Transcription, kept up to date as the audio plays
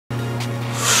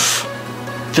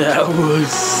That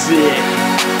was sick.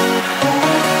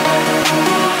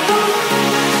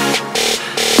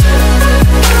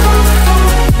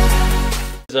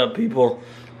 What's up, people?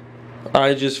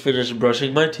 I just finished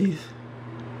brushing my teeth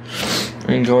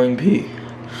and going pee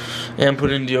and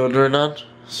putting deodorant on,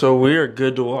 so we are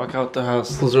good to walk out the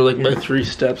house. Those are like my 3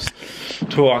 steps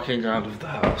to walking out of the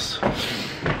house.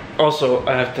 Also,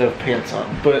 I have to have pants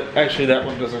on, but actually that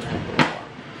one doesn't have a lot.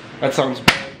 That sounds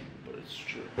bad, but it's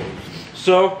true.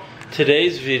 So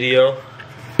today's video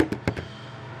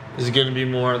is gonna be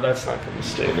more. That's not gonna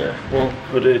stay there. We'll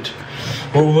put it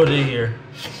here.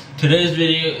 Today's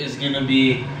video is gonna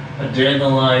be a day in the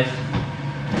life,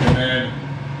 and then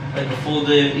like a full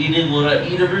day of eating what I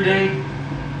eat every day.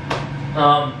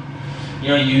 You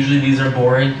know, usually these are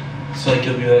boring, so like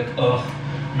you'll be like, oh,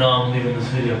 no, I'm leaving this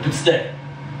video. But stay.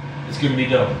 It's gonna be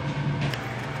dope.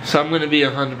 So I'm gonna be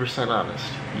 100% honest.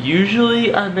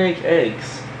 Usually I make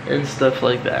eggs and stuff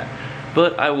like that,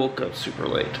 but I woke up super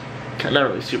late. Not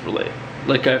really super late.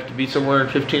 Like I have to be somewhere in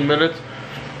 15 minutes,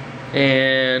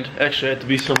 and actually I have to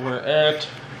be somewhere at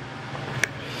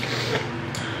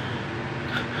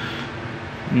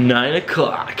 9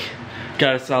 o'clock.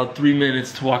 Got a solid 3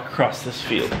 minutes to walk across this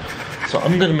field. So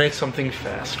I'm gonna make something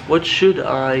fast. What should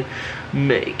I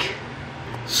make?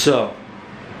 So,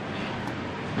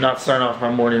 not starting off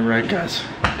my morning right, guys.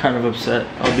 Kind of upset,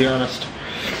 I'll be honest.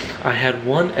 I had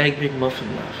 1 Egg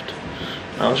McMuffin left.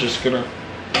 I was just gonna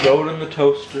throw it in the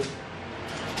toaster,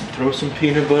 throw some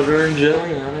peanut butter and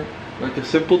jelly on it, like a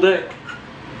simple day.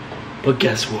 But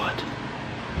guess what?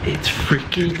 It's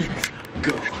freaking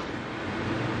gone.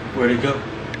 Where'd it go?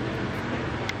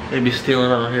 Maybe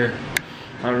stealing out here.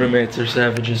 My roommates are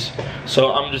savages.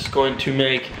 So I'm just going to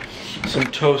make some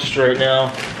toast right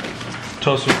now.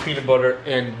 Toast with peanut butter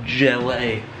and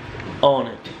jelly on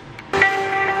it.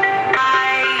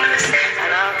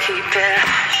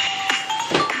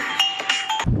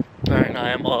 Alright, I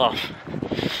am off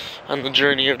on the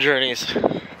journey of journeys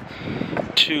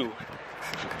to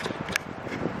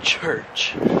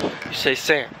church. You say,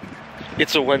 Sam,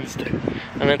 it's a Wednesday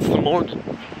and it's the morning.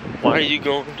 Why are you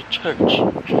going to church?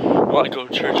 Well, I go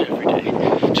to church every day.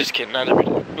 Just kidding, not every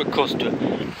day, but close to it.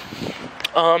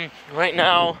 Right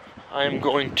now, I am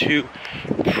going to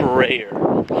prayer.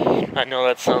 I know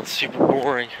that sounds super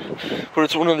boring, but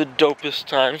it's one of the dopest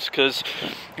times because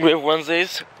we have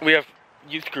Wednesdays, we have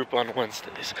youth group on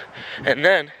Wednesdays. And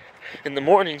then, in the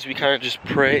mornings, we kind of just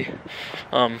pray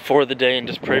for the day and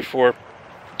just pray for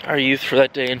our youth for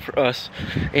that day and for us.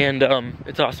 And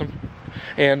it's awesome.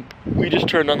 And we just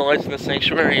turned on the lights in the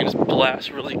sanctuary and just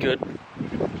blast really good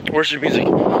worship music.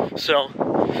 So,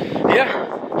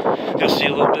 yeah, you'll see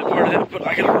a little bit part of that, but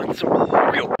I gotta run some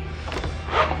real.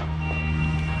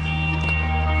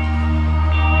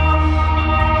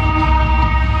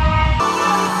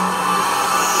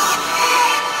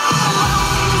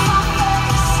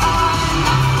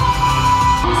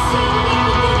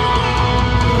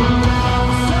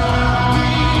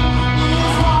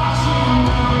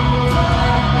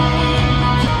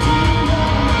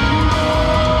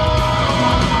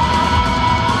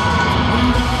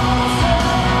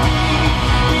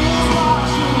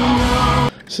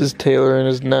 This is Taylor in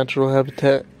his natural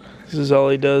habitat. This is all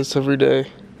he does every day.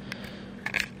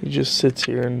 He just sits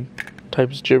here and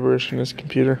types gibberish in his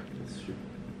computer.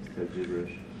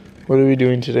 What are we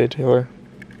doing today, Taylor?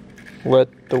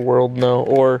 Let the world know,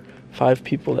 or 5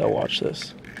 people that watch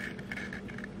this.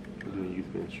 We're doing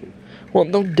youth ministry. Well,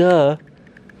 no, duh.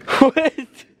 What?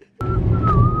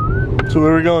 So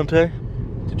where are we going, Tay?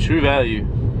 To True Value.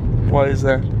 Why is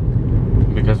that?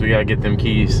 Because we gotta get them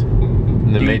keys.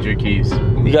 The major keys.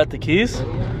 You got the keys?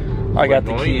 I got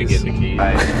the keys. Get the keys.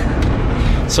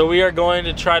 So we are going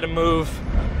to try to move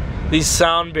these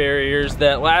sound barriers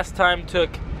that last time took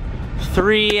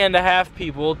 3.5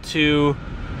 people to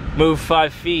move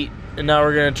 5 feet, and now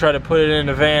we're gonna try to put it in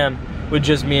a van with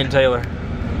just me and Taylor.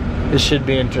 This should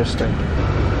be interesting.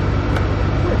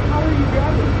 How are you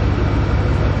driving?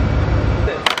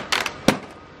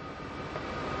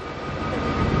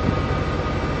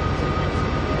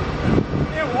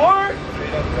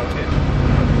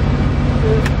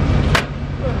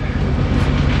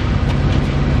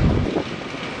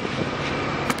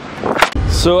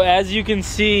 So as you can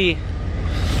see,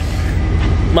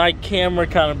 my camera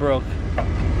kind of broke.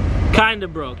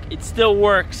 It still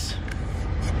works,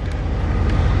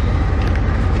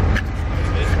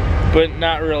 but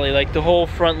not really. Like the whole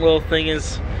front little thing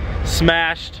is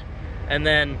smashed, and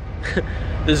then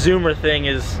the zoomer thing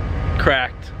is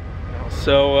cracked.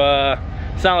 So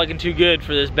it's not looking too good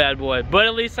for this bad boy, but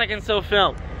at least I can still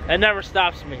film. It never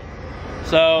stops me.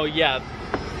 So yeah,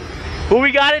 but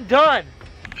we got it done.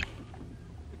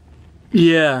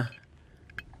 Yeah.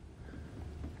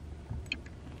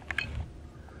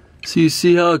 So you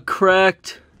see how it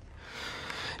cracked?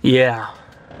 Yeah.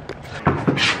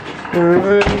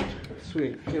 Alright.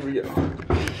 Sweet. Here we go.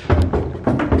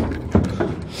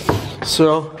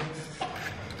 So,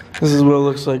 this is what it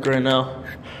looks like right now.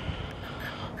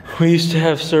 We used to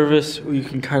have service. You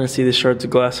can kind of see the shards of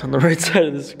glass on the right side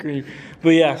of the screen.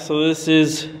 But yeah, so this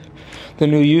is the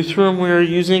new youth room we are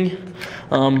using.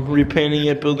 Repainting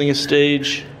it, building a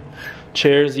stage,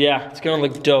 chairs. Yeah, it's gonna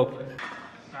look dope.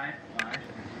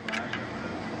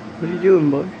 What are you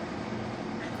doing, bud?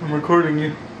 I'm recording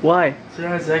you. Why? Say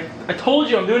hi, Zach. I told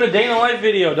you I'm doing a day in the life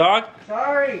video, dog.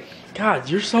 Sorry. God,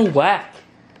 you're so whack.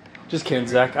 Just kidding,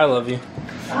 Zach. I love you.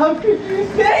 How could you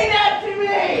say that to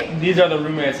me? These are the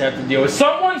roommates I have to deal with.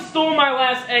 Someone stole my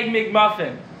last Egg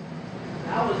McMuffin.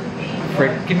 That was me.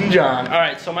 Frickin' John.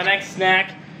 Alright, so my next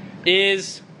snack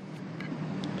is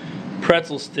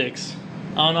pretzel sticks.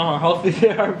 I don't know how healthy they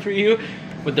are for you,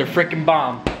 but they're frickin'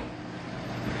 bomb.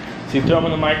 So you throw them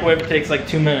in the microwave, it takes like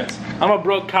 2 minutes. I'm a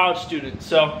broke college student,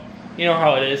 so you know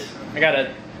how it is. I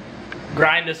gotta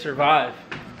grind to survive.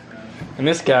 And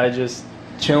this guy just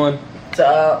chilling. What's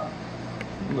up?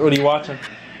 What are you watching?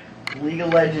 League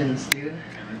of Legends, dude.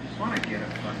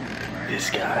 This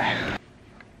guy.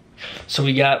 So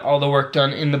we got all the work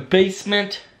done in the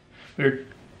basement. We were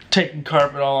taking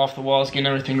carpet all off the walls, getting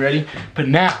everything ready. But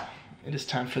now, it is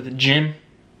time for the gym.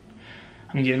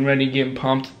 I'm getting ready, getting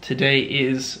pumped. Today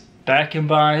is back and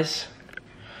buys.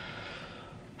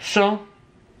 So,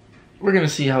 we're gonna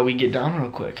see how we get down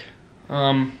real quick.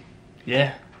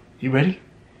 Yeah. You ready?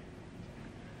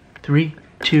 3,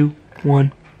 2,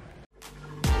 1.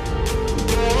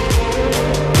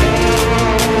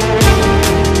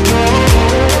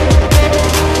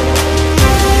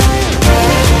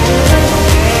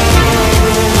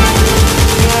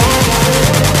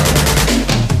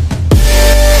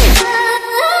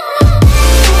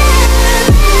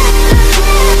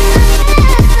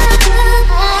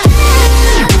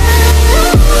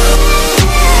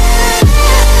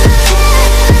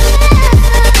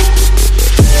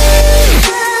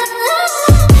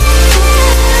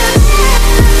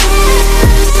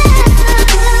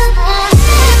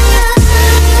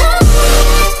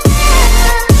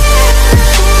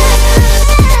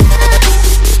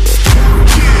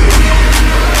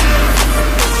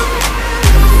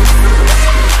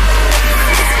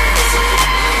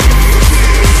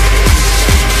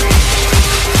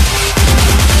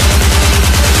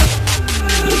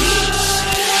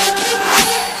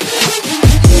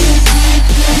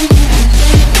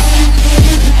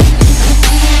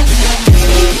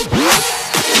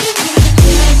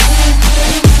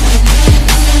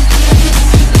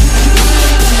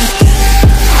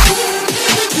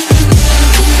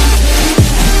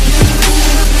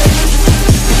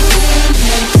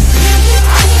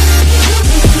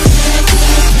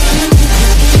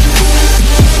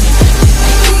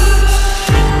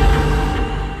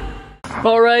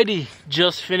 Alrighty,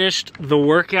 just finished the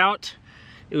workout.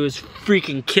 It was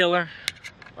freaking killer.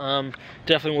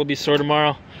 Definitely will be sore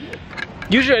tomorrow.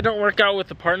 Usually I don't work out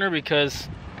with a partner because,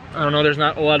 I don't know, there's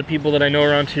not a lot of people that I know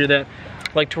around here that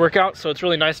like to work out, so it's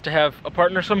really nice to have a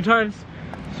partner sometimes.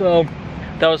 So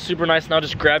that was super nice. Now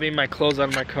just grabbing my clothes out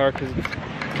of my car because it's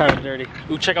kind of dirty.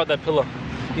 Ooh, check out that pillow.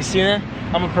 You see that?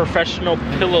 I'm a professional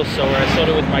pillow sewer. I sewed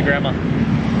it with my grandma.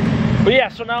 But yeah,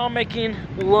 so now I'm making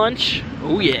lunch.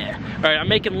 Oh yeah. All right, I'm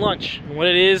making lunch. And what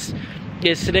it is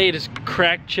today it is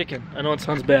cracked chicken. I know it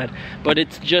sounds bad, but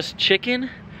it's just chicken,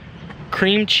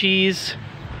 cream cheese,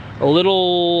 a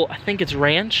little, I think it's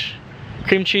ranch,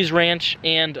 cream cheese, ranch,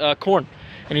 and corn.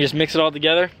 And you just mix it all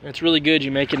together. And it's really good.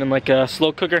 You make it in like a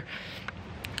slow cooker.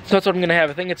 So that's what I'm gonna have.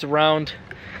 I think it's around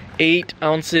 8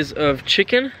 ounces of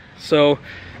chicken. So,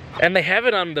 and they have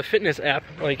it on the fitness app.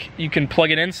 Like you can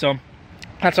plug it in, so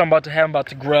that's what I'm about to have. I'm about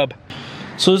to grub.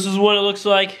 So this is what it looks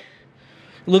like.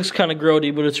 It looks kind of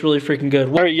grody, but it's really freaking good.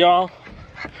 All right, y'all.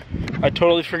 I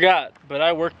totally forgot, but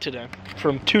I worked today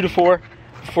from 2 to 4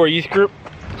 for youth group.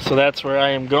 So that's where I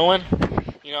am going.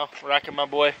 You know, rocking my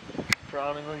boy.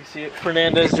 You see it,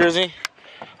 Fernandez jersey.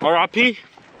 R.I.P.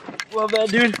 Love that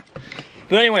dude.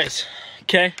 But anyways,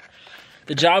 okay.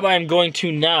 The job I am going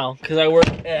to now, because I work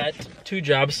at 2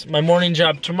 jobs. My morning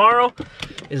job tomorrow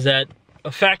is at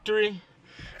a factory.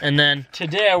 And then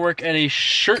today I work at a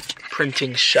shirt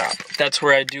printing shop. That's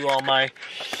where I do all my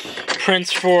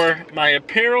prints for my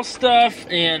apparel stuff.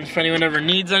 And if anyone ever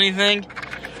needs anything,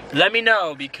 let me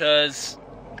know because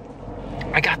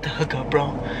I got the hookup,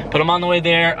 bro. But I'm on the way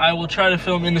there. I will try to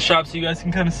film in the shop so you guys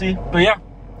can kind of see. But yeah,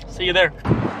 see you there.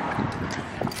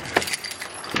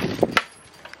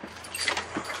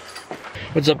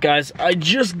 What's up, guys? I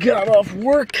just got off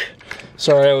work.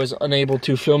 Sorry I was unable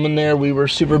to film in there. We were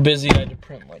super busy. I had to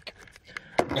print like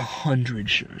 100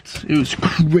 shirts. It was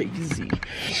crazy.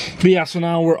 But yeah, so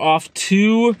now we're off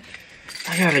to...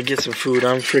 I gotta get some food.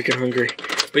 I'm freaking hungry.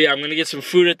 But yeah, I'm gonna get some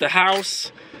food at the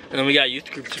house. And then we got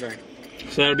youth group tonight.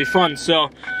 So that'll be fun. So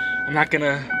I'm not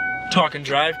gonna talk and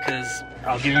drive because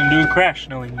I'll get into a crash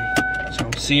knowing me. So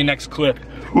see you next clip.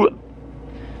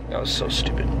 That was so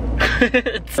stupid.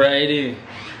 Alrighty.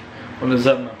 What is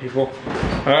up, my people?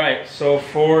 Alright, so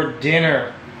for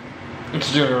dinner.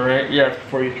 It's dinner, right? Yeah,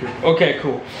 for youth group. Okay,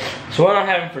 cool. So what I'm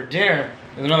having for dinner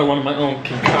is another one of my own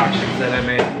concoctions that I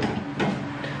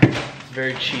made. It's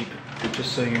very cheap,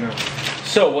 just so you know.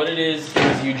 So what it is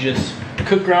you just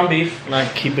cook ground beef, and I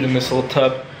keep it in this little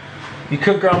tub. You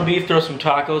cook ground beef, throw some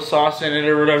taco sauce in it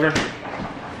or whatever.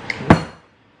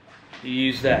 You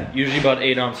use that, usually about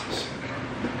 8 ounces.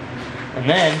 And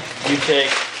then you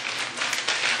take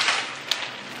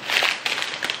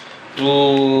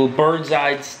little bird's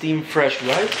eye steamed fresh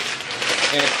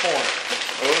rice and a corn.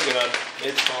 Oh god,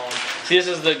 it's falling. See, this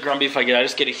is the ground beef I get. I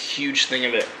just get a huge thing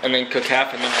of it and then cook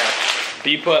half and then half.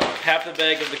 But you put half the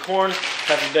bag of the corn,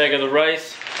 half the bag of the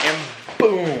rice, and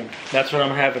boom! That's what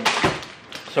I'm having.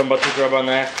 So I'm about to grub on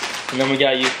that, and then we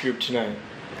got youth group tonight.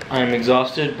 I am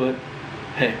exhausted, but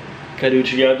hey, gotta do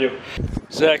what you gotta do.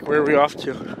 Zach, where are we off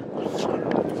to?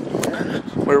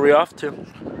 Where are we off to?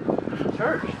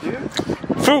 Church, dude.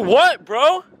 For what,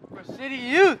 bro? For city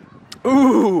youth.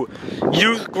 Ooh,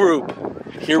 youth group.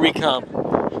 Here we come.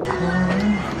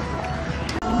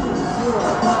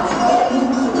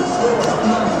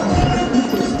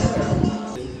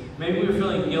 Maybe we're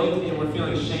feeling guilt and we're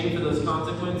feeling shame for those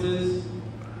consequences.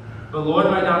 But Lord,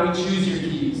 right now we choose your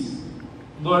keys.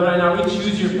 Lord, right now we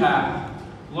choose your path.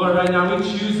 Lord, right now we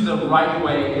choose the right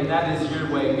way, and that is your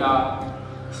way, God.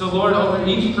 So Lord, over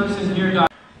each person here, God.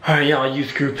 Alright, y'all,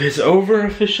 youth group is over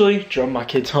officially. Drove my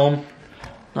kids home.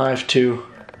 Now I have to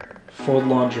fold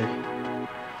laundry.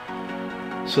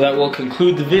 So that will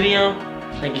conclude the video.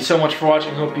 Thank you so much for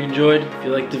watching. Hope you enjoyed. If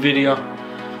you liked the video,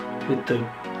 hit the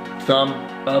thumb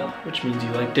up, which means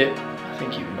you liked it. I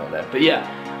think you know that. But yeah,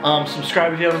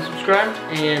 subscribe if you haven't subscribed,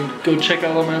 and go check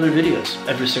out all my other videos.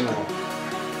 Every single one.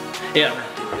 Yeah,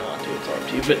 if you don't want to, it's all up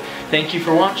to you. But thank you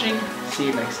for watching. See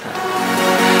you next time.